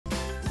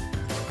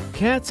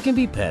Cats can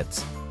be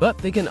pets, but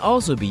they can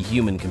also be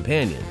human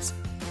companions.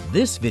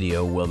 This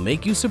video will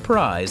make you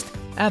surprised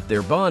at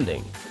their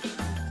bonding.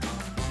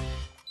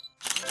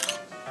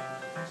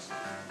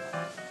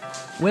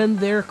 When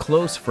they're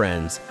close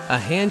friends, a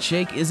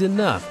handshake is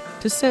enough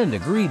to send a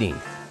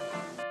greeting.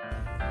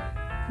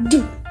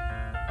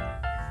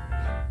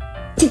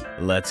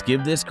 Let's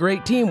give this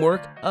great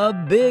teamwork a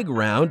big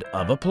round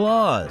of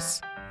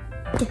applause.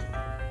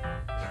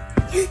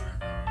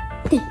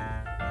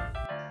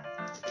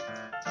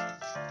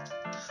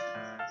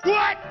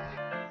 What?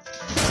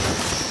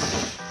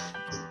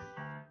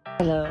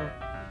 Hello.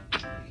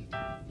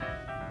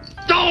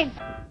 Don't!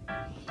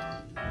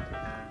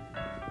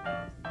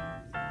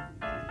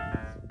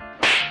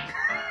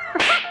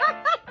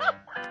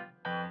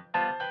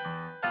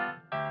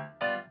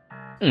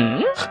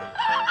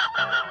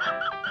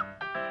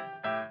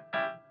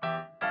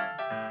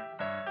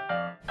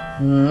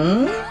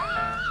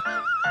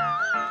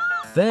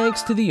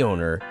 Thanks to the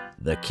owner,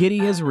 the kitty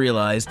has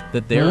realized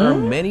that there are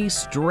many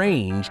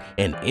strange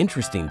and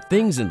interesting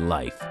things in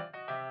life.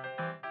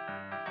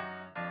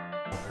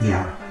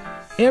 Yeah.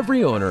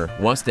 Every owner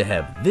wants to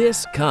have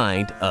this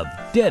kind of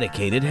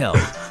dedicated help.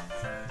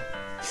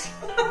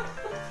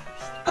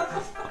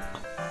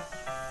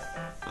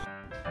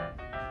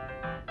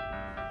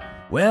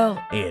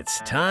 Well, it's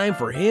time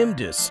for him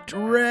to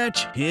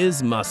stretch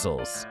his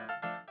muscles.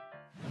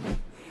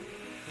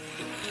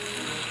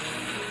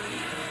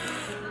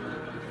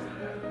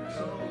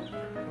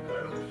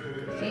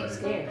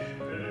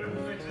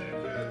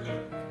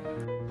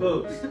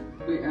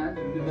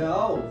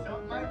 No.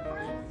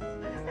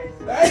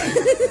 Hey!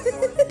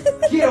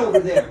 Get over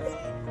there.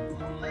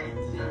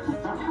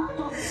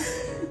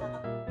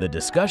 The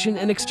discussion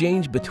and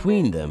exchange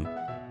between them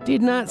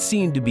did not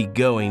seem to be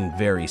going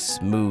very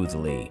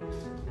smoothly.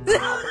 Get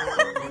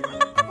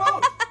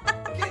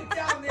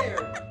down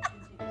there.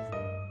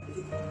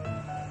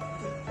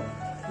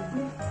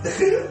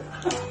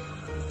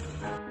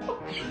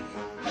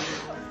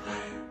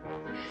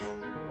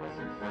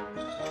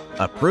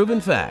 A proven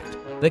fact,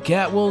 the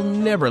cat will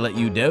never let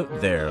you doubt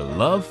their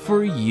love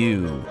for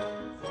you.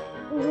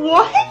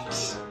 What?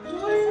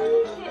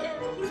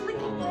 He's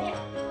licking my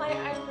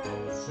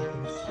eyebrows.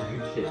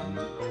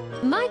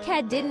 My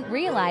cat didn't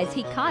realize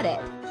he caught it.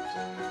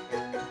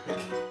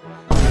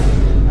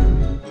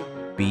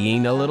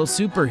 Being a little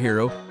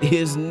superhero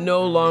is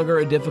no longer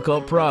a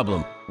difficult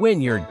problem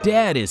when your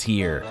dad is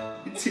here.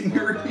 It's in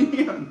your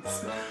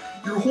hands.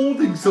 You're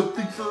holding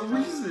something for a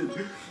reason.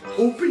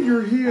 Open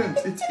your hands.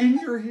 It's in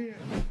your hands.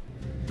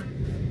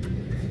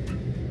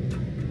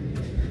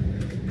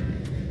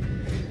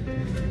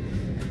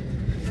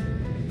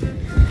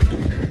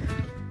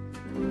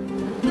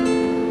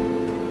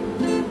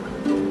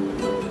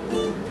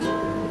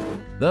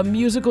 The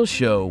musical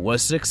show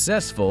was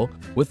successful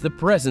with the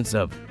presence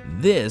of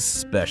this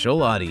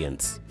special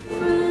audience.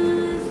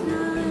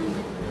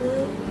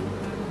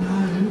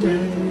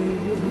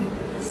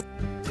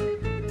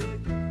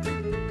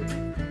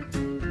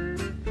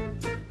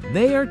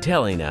 They are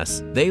telling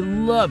us they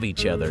love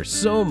each other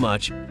so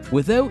much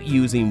without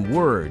using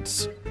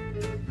words.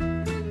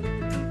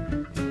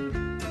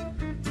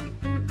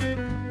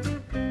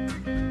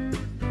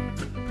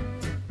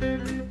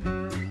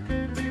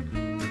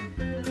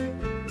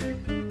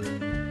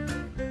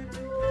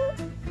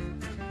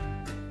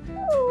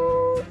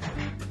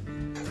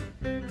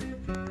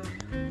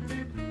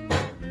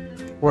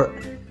 What?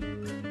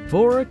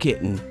 For a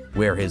kitten,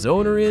 where his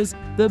owner is,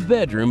 the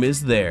bedroom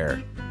is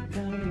there.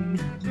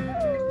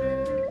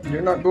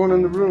 You're not going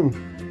in the room.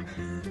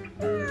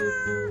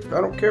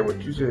 I don't care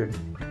what you said.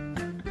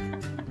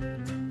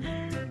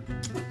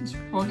 What's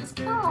wrong? Is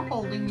Carol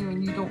holding you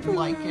and you don't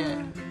like it?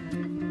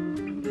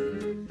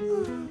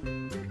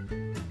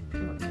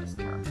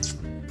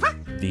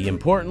 The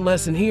important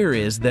lesson here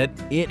is that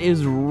it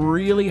is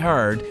really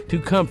hard to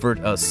comfort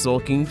a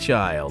sulking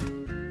child.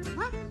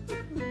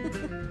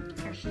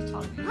 Here, she's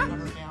talking to her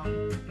down.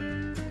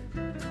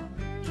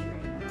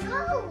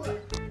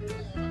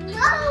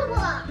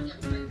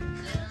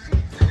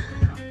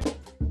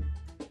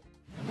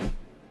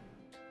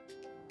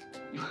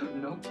 You have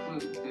no clue,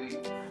 do you?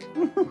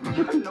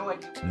 You have no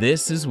idea.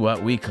 This is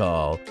what we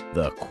call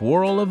the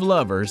quarrel of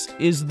lovers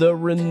is the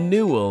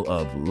renewal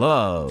of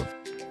love.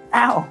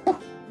 Ow! Like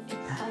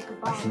a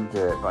I ball. can do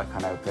it, but I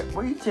can't help it.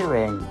 What are you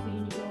doing?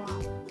 When you go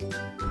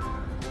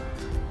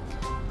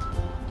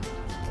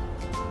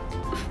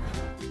out.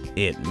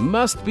 It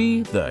must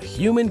be the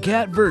human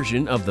cat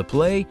version of the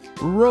play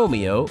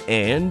Romeo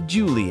and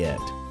Juliet.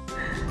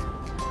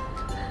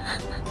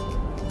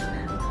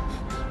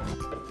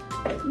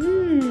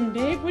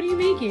 Babe, what are you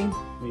making?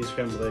 These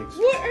scrambled eggs.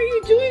 What are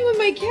you doing with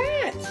my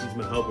cat? He's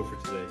my helper for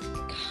today.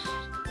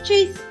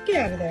 Chase,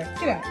 get out of there.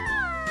 Get out.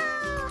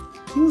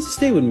 He wants to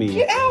stay with me.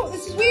 Get out.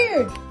 This is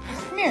weird.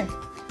 Come here.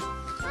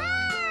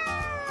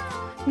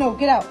 No,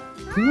 get out.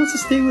 He wants to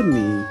stay with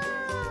me.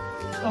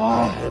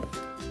 Oh.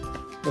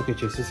 Okay,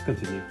 Chase, let's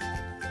continue.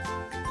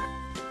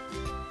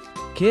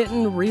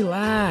 Kitten,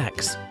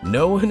 relax.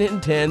 No one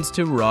intends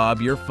to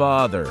rob your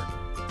father.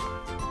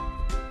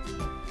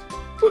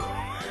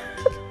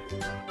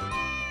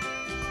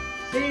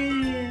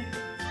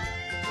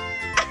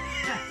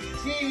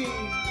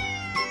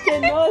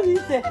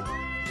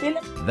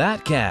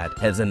 That cat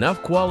has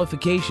enough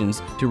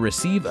qualifications to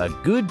receive a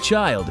good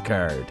child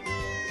card.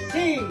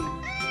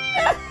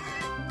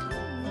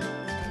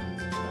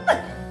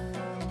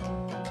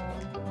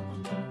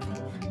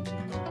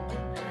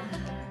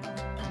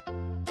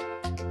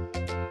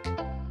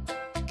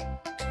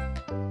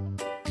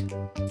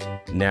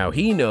 Now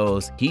he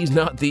knows he's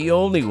not the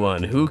only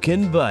one who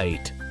can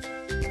bite.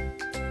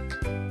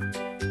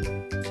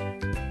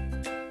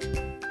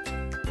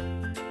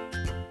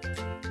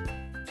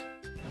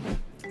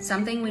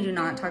 Something we do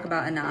not talk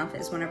about enough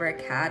is whenever a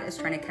cat is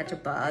trying to catch a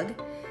bug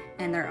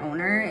and their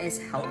owner is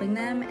helping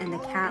them and the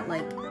cat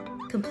like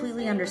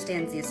completely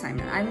understands the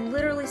assignment. I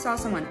literally saw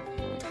someone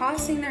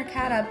tossing their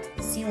cat up to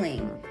the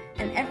ceiling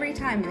and every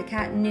time the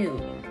cat knew.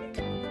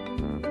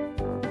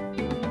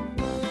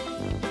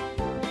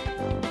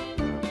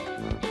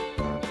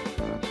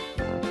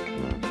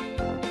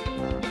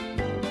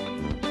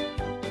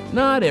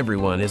 Not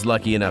everyone is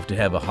lucky enough to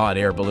have a hot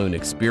air balloon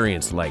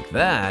experience like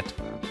that.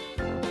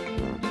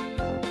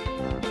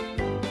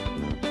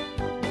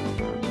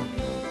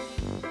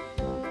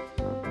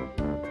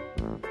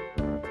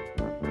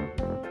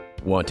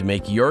 Want to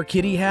make your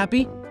kitty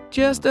happy?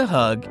 Just a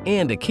hug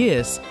and a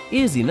kiss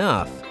is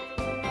enough.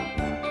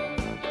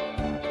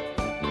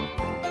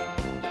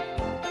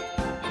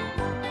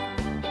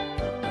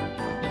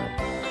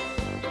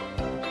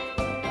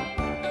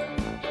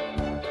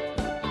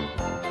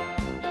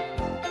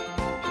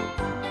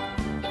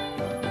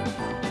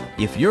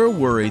 If you're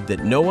worried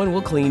that no one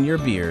will clean your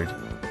beard,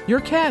 your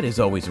cat is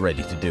always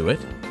ready to do it.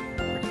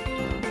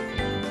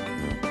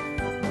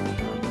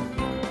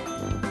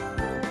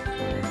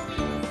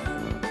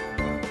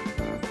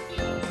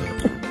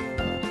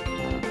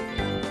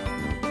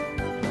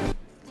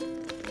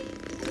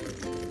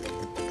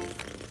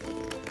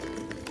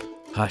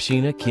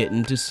 Hushing a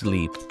kitten to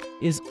sleep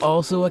is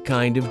also a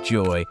kind of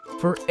joy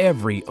for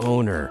every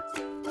owner.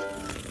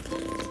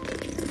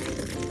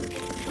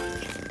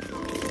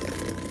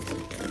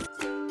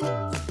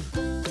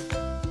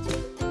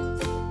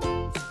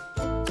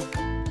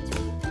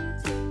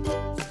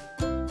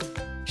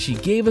 She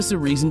gave us a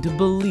reason to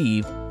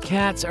believe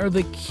cats are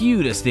the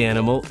cutest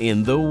animal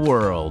in the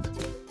world.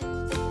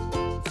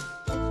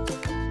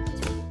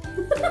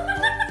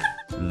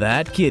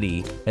 That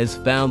kitty has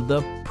found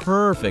the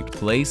perfect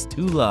place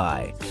to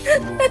lie.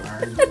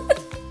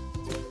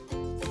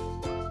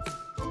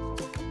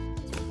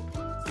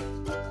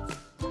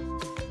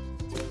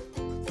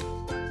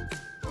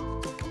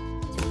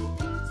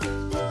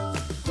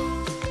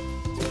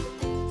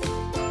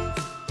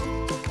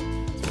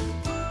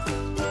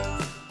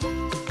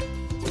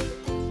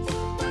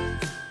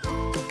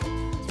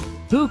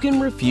 Who can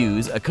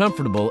refuse a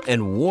comfortable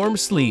and warm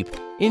sleep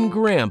in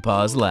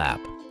Grandpa's lap?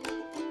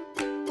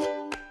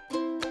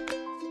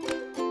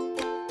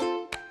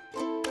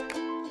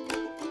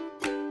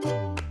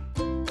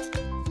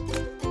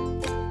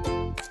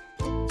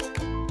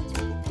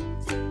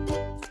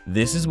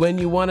 This is when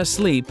you want to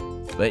sleep,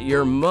 but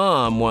your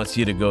mom wants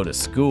you to go to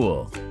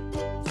school.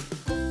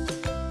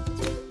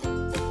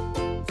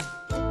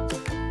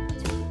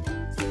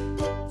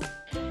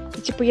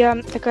 Я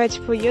такая,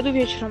 еду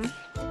вечером.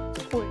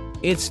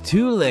 It's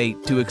too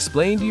late to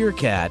explain to your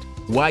cat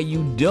why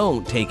you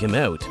don't take him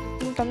out.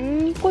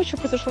 Там не кое-что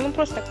произошло,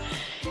 просто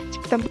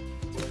там...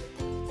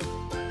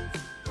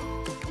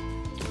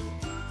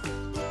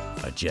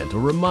 A gentle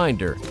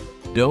reminder,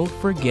 don't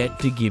forget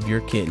to give your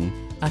kitten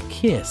a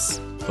kiss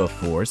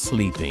before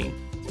sleeping.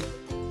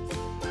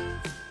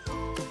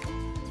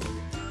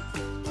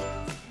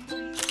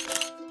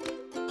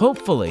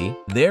 Hopefully,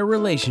 their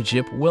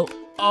relationship will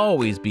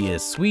always be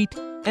as sweet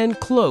and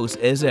close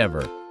as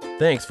ever.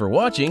 Thanks for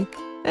watching,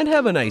 and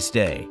have a nice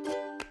day.